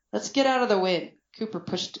here. Let's get out of the wind. Cooper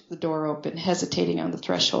pushed the door open, hesitating on the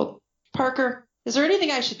threshold. Parker, is there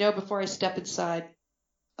anything I should know before I step inside?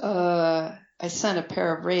 I sent a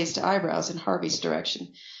pair of raised eyebrows in Harvey's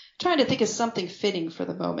direction, trying to think of something fitting for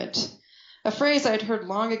the moment. A phrase I'd heard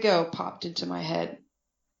long ago popped into my head.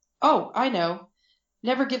 Oh, I know.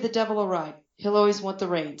 Never give the devil a ride. He'll always want the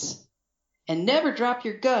reins. And never drop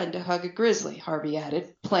your gun to hug a grizzly, Harvey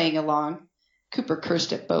added, playing along. Cooper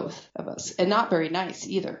cursed at both of us, and not very nice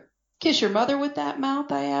either. Kiss your mother with that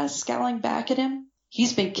mouth? I asked, scowling back at him.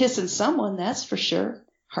 He's been kissing someone, that's for sure,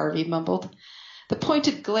 Harvey mumbled. The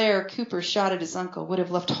pointed glare Cooper shot at his uncle would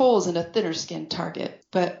have left holes in a thinner-skinned target,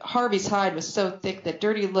 but Harvey's hide was so thick that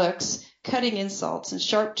dirty looks, cutting insults, and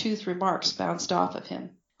sharp-toothed remarks bounced off of him.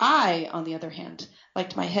 I, on the other hand,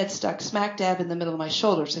 liked my head stuck smack dab in the middle of my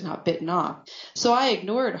shoulders and not bitten off, so I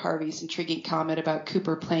ignored Harvey's intriguing comment about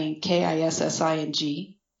Cooper playing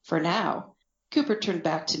Kissing. For now. Cooper turned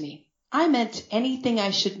back to me. I meant anything I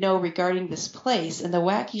should know regarding this place and the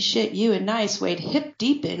wacky shit you and Nice wade hip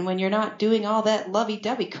deep in when you're not doing all that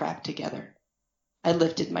lovey-dovey crap together. I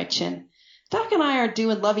lifted my chin. Doc and I aren't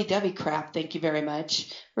doing lovey-dovey crap, thank you very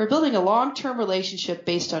much. We're building a long-term relationship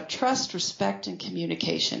based on trust, respect, and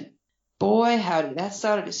communication. Boy, howdy, that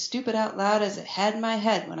sounded as stupid out loud as it had in my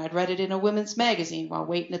head when I'd read it in a women's magazine while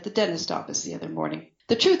waiting at the dentist office the other morning.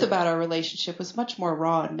 The truth about our relationship was much more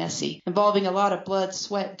raw and messy, involving a lot of blood,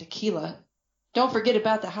 sweat, and tequila. Don't forget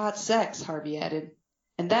about the hot sex, Harvey added.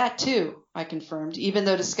 And that, too, I confirmed, even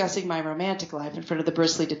though discussing my romantic life in front of the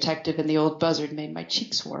bristly detective and the old buzzard made my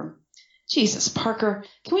cheeks warm. Jesus, Parker,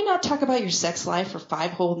 can we not talk about your sex life for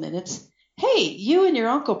 5 whole minutes? Hey, you and your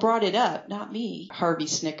uncle brought it up, not me, Harvey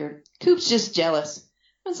snickered. Coop's just jealous.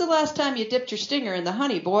 When's the last time you dipped your stinger in the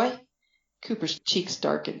honey, boy? Cooper's cheeks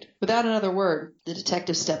darkened. Without another word, the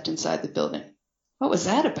detective stepped inside the building. What was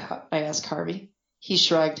that about? I asked Harvey. He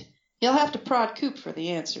shrugged. You'll have to prod Coop for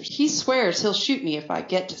the answers. He swears he'll shoot me if I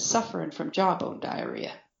get to suffering from jawbone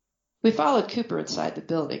diarrhea. We followed Cooper inside the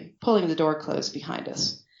building, pulling the door closed behind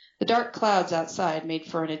us. The dark clouds outside made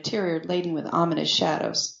for an interior laden with ominous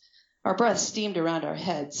shadows. Our breath steamed around our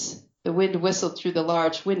heads. The wind whistled through the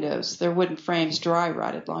large windows, their wooden frames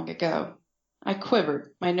dry-rotted long ago. I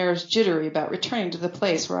quivered, my nerves jittery about returning to the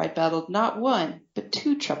place where I'd battled not one, but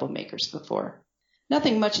 2 troublemakers before.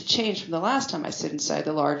 Nothing much had changed from the last time I stood inside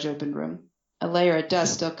the large open room. A layer of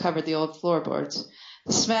dust still covered the old floorboards.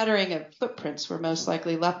 The smattering of footprints were most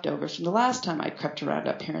likely leftovers from the last time I'd crept around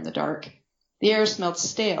up here in the dark. The air smelled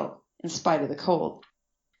stale, in spite of the cold.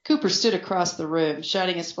 Cooper stood across the room,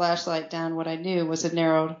 shining his flashlight down what I knew was a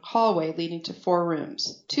narrow hallway leading to 4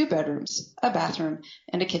 rooms, 2 bedrooms, a bathroom,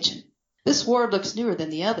 and a kitchen. This ward looks newer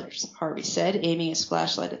than the others, Harvey said, aiming his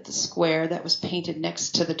flashlight at the square that was painted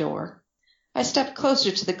next to the door. I stepped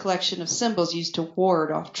closer to the collection of symbols used to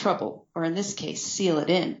ward off trouble, or in this case, seal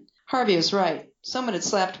it in. Harvey was right. Someone had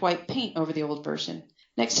slapped white paint over the old version.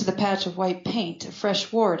 Next to the patch of white paint, a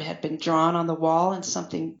fresh ward had been drawn on the wall in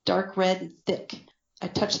something dark red and thick. I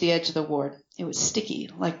touched the edge of the ward. It was sticky,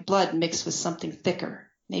 like blood mixed with something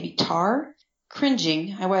thicker. Maybe tar?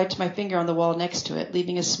 Cringing, I wiped my finger on the wall next to it,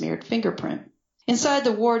 leaving a smeared fingerprint. Inside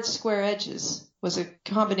the ward's square edges was a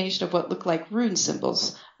combination of what looked like rune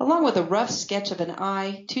symbols, along with a rough sketch of an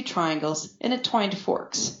eye, 2 triangles, and entwined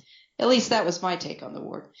forks. At least that was my take on the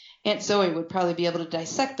ward. Aunt Zoe would probably be able to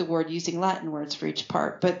dissect the word using Latin words for each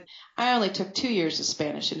part, but I only took 2 years of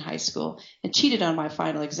Spanish in high school and cheated on my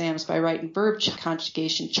final exams by writing verb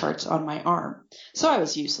conjugation charts on my arm, so I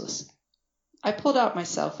was useless. I pulled out my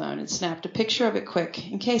cell phone and snapped a picture of it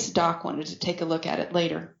quick in case Doc wanted to take a look at it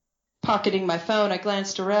later. Pocketing my phone, I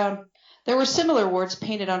glanced around. There were similar words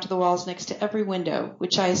painted onto the walls next to every window,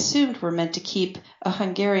 which I assumed were meant to keep a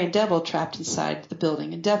Hungarian devil trapped inside the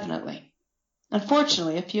building indefinitely.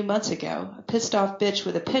 Unfortunately, a few months ago, a pissed-off bitch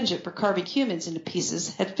with a penchant for carving humans into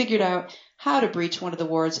pieces had figured out how to breach one of the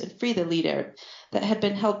wards and free the leader that had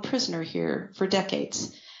been held prisoner here for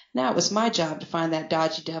decades. Now it was my job to find that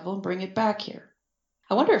dodgy devil and bring it back here.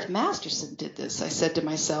 I wonder if Masterson did this, I said to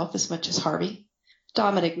myself as much as Harvey.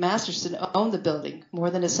 Dominic Masterson owned the building, more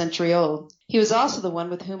than a century old. He was also the one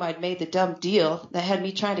with whom I'd made the dumb deal that had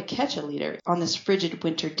me trying to catch a leader on this frigid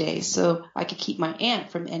winter day so I could keep my aunt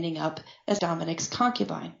from ending up as Dominic's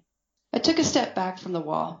concubine. I took a step back from the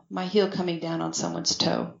wall, my heel coming down on someone's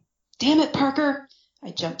toe. "Damn it, Parker!"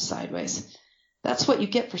 I jumped sideways. "That's what you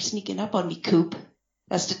get for sneaking up on me, Coop.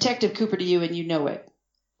 That's Detective Cooper to you, and you know it.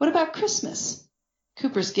 What about Christmas?"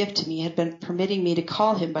 Cooper's gift to me had been permitting me to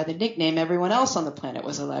call him by the nickname everyone else on the planet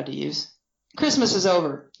was allowed to use. "Christmas is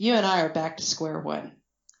over. You and I are back to square one."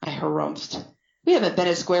 I harumphed. "We haven't been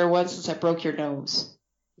at square one since I broke your nose."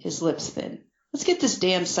 His lips thinned. "Let's get this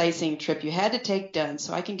damn sightseeing trip you had to take done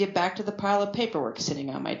so I can get back to the pile of paperwork sitting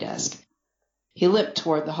on my desk." He limped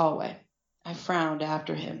toward the hallway. I frowned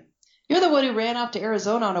after him. "You're the one who ran off to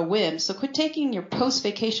Arizona on a whim, so quit taking your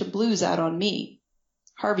post-vacation blues out on me."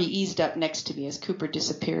 Harvey eased up next to me as Cooper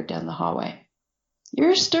disappeared down the hallway.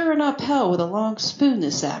 "You're stirring up hell with a long spoon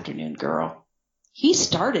this afternoon, girl." "He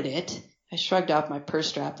started it." I shrugged off my purse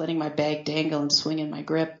strap, letting my bag dangle and swing in my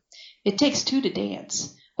grip. "It takes two to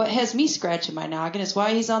dance. What has me scratching my noggin is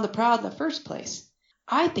why he's on the prowl in the first place.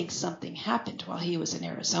 I think something happened while he was in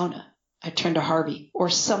Arizona." I turned to Harvey. "Or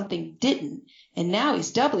something didn't, and now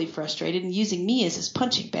he's doubly frustrated and using me as his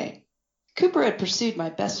punching bag." Cooper had pursued my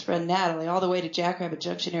best friend Natalie all the way to Jackrabbit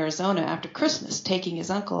Junction, Arizona after Christmas, taking his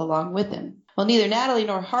uncle along with him. While neither Natalie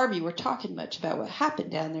nor Harvey were talking much about what happened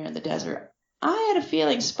down there in the desert, I had a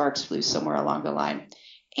feeling sparks flew somewhere along the line.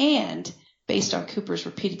 And, based on Cooper's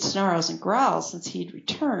repeated snarls and growls since he'd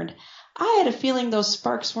returned, I had a feeling those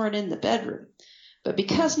sparks weren't in the bedroom. But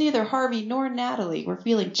because neither Harvey nor Natalie were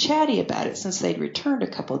feeling chatty about it since they'd returned a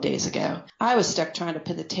couple of days ago, I was stuck trying to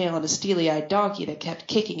pin the tail on a steely-eyed donkey that kept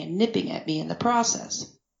kicking and nipping at me in the process.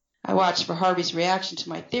 I watched for Harvey's reaction to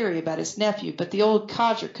my theory about his nephew, but the old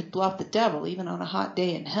codger could bluff the devil even on a hot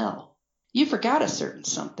day in hell. "You forgot a certain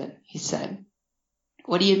something," he said.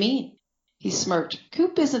 "What do you mean?" He smirked.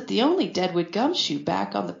 "Coop isn't the only Deadwood gumshoe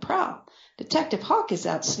back on the prowl. Detective Hawk is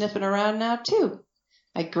out sniffing around now, too."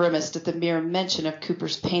 I grimaced at the mere mention of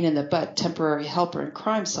Cooper's pain-in-the-butt temporary helper in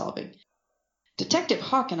crime-solving. Detective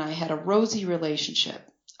Hawk and I had a rosy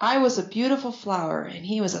relationship. I was a beautiful flower, and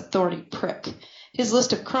he was a thorny prick. His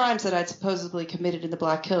list of crimes that I'd supposedly committed in the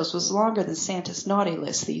Black Hills was longer than Santa's naughty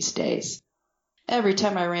list these days. Every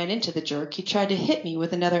time I ran into the jerk, he tried to hit me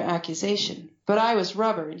with another accusation. But I was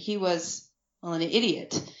rubber, and he was, well, an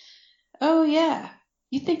idiot. "Oh, yeah.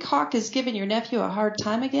 You think Hawk is giving your nephew a hard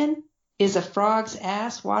time again? Is a frog's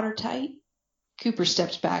ass watertight?" Cooper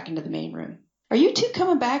stepped back into the main room. "Are you two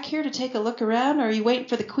coming back here to take a look around, or are you waiting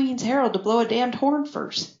for the Queen's Herald to blow a damned horn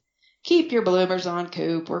first?" "Keep your bloomers on,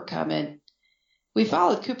 Coop. We're coming." We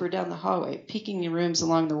followed Cooper down the hallway, peeking in rooms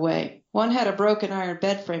along the way. One had a broken iron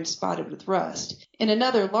bed frame spotted with rust. In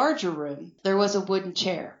another larger room, there was a wooden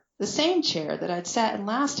chair, the same chair that I'd sat in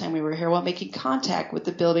last time we were here while making contact with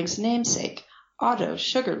the building's namesake, Otto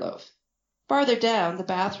Sugarloaf. Farther down, the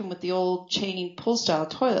bathroom with the old chain pull-style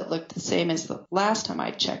toilet looked the same as the last time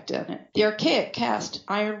I checked in it. The archaic cast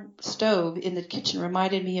iron stove in the kitchen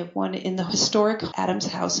reminded me of one in the historic Adams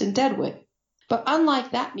house in Deadwood. But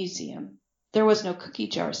unlike that museum, there was no cookie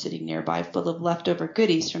jar sitting nearby full of leftover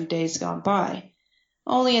goodies from days gone by.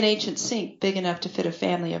 Only an ancient sink big enough to fit a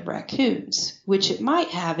family of raccoons, which it might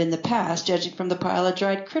have in the past, judging from the pile of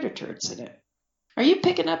dried critter turds in it. "Are you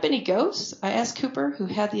picking up any ghosts?" I asked Cooper, who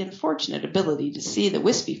had the unfortunate ability to see the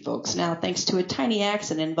wispy folks now thanks to a tiny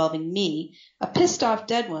accident involving me, a pissed-off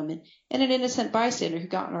dead woman, and an innocent bystander who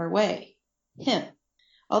got in our way. Him.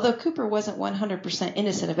 Although Cooper wasn't 100%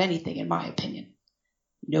 innocent of anything, in my opinion.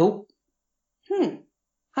 "Nope."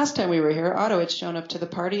 Last time we were here, Otto had shown up to the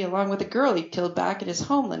party along with a girl he killed back in his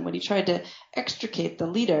homeland when he tried to extricate the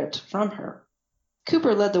leader from her.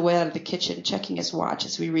 Cooper led the way out of the kitchen, checking his watch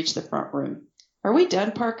as we reached the front room. "Are we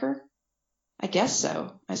done, Parker?" "I guess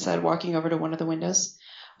so," I said, walking over to one of the windows.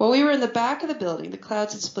 While we were in the back of the building, the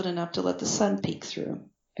clouds had split enough to let the sun peek through.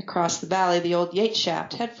 Across the valley, the old Yates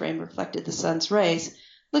shaft headframe reflected the sun's rays,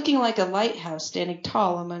 looking like a lighthouse standing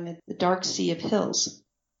tall among the dark sea of hills.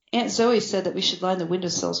 Aunt Zoe said that we should line the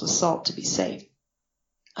windowsills with salt to be safe.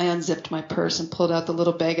 I unzipped my purse and pulled out the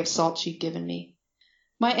little bag of salt she'd given me.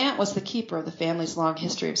 My aunt was the keeper of the family's long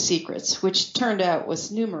history of secrets, which turned out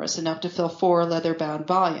was numerous enough to fill 4 leather-bound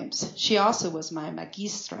volumes. She also was my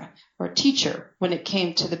magistra, or teacher, when it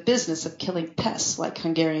came to the business of killing pests like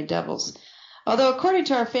Hungarian devils. Although, according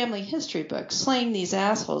to our family history book, slaying these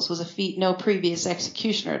assholes was a feat no previous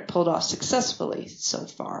executioner had pulled off successfully so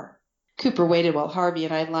far. Cooper waited while Harvey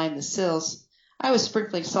and I lined the sills. I was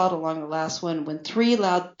sprinkling salt along the last one when 3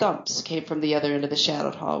 loud thumps came from the other end of the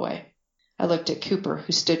shadowed hallway. I looked at Cooper,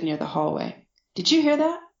 who stood near the hallway. Did you hear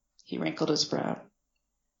that? He wrinkled his brow.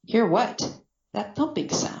 Hear what? That thumping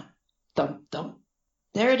sound. Thump, thump.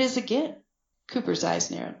 There it is again. Cooper's eyes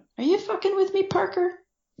narrowed. Are you fucking with me, Parker?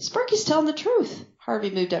 Sparky's telling the truth. Harvey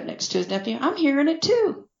moved up next to his nephew. I'm hearing it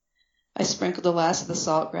too. I sprinkled the last of the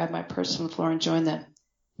salt, grabbed my purse from the floor, and joined them.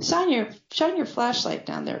 Shine your flashlight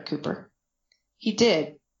down there, Cooper. He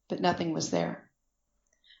did, but nothing was there.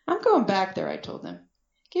 I'm going back there, I told them.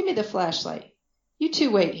 Give me the flashlight. You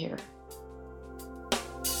two wait here.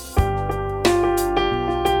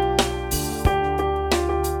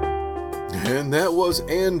 And that was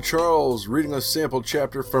Ann Charles reading a sample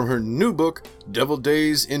chapter from her new book, Devil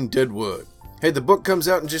Days in Deadwood. Hey, the book comes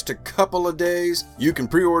out in just a couple of days. You can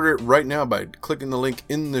pre-order it right now by clicking the link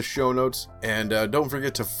in the show notes. And don't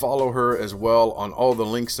forget to follow her as well on all the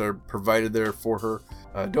links that are provided there for her.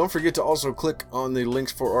 Don't forget to also click on the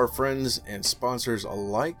links for our friends and sponsors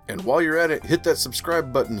alike. And while you're at it, hit that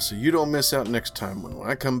subscribe button so you don't miss out next time when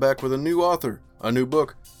I come back with a new author, a new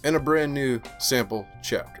book, and a brand new sample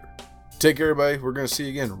chapter. Take care, everybody. We're going to see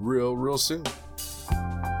you again real soon.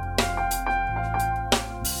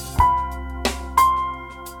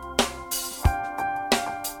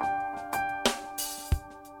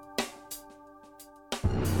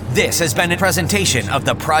 This has been a presentation of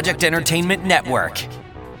the Project Entertainment Network.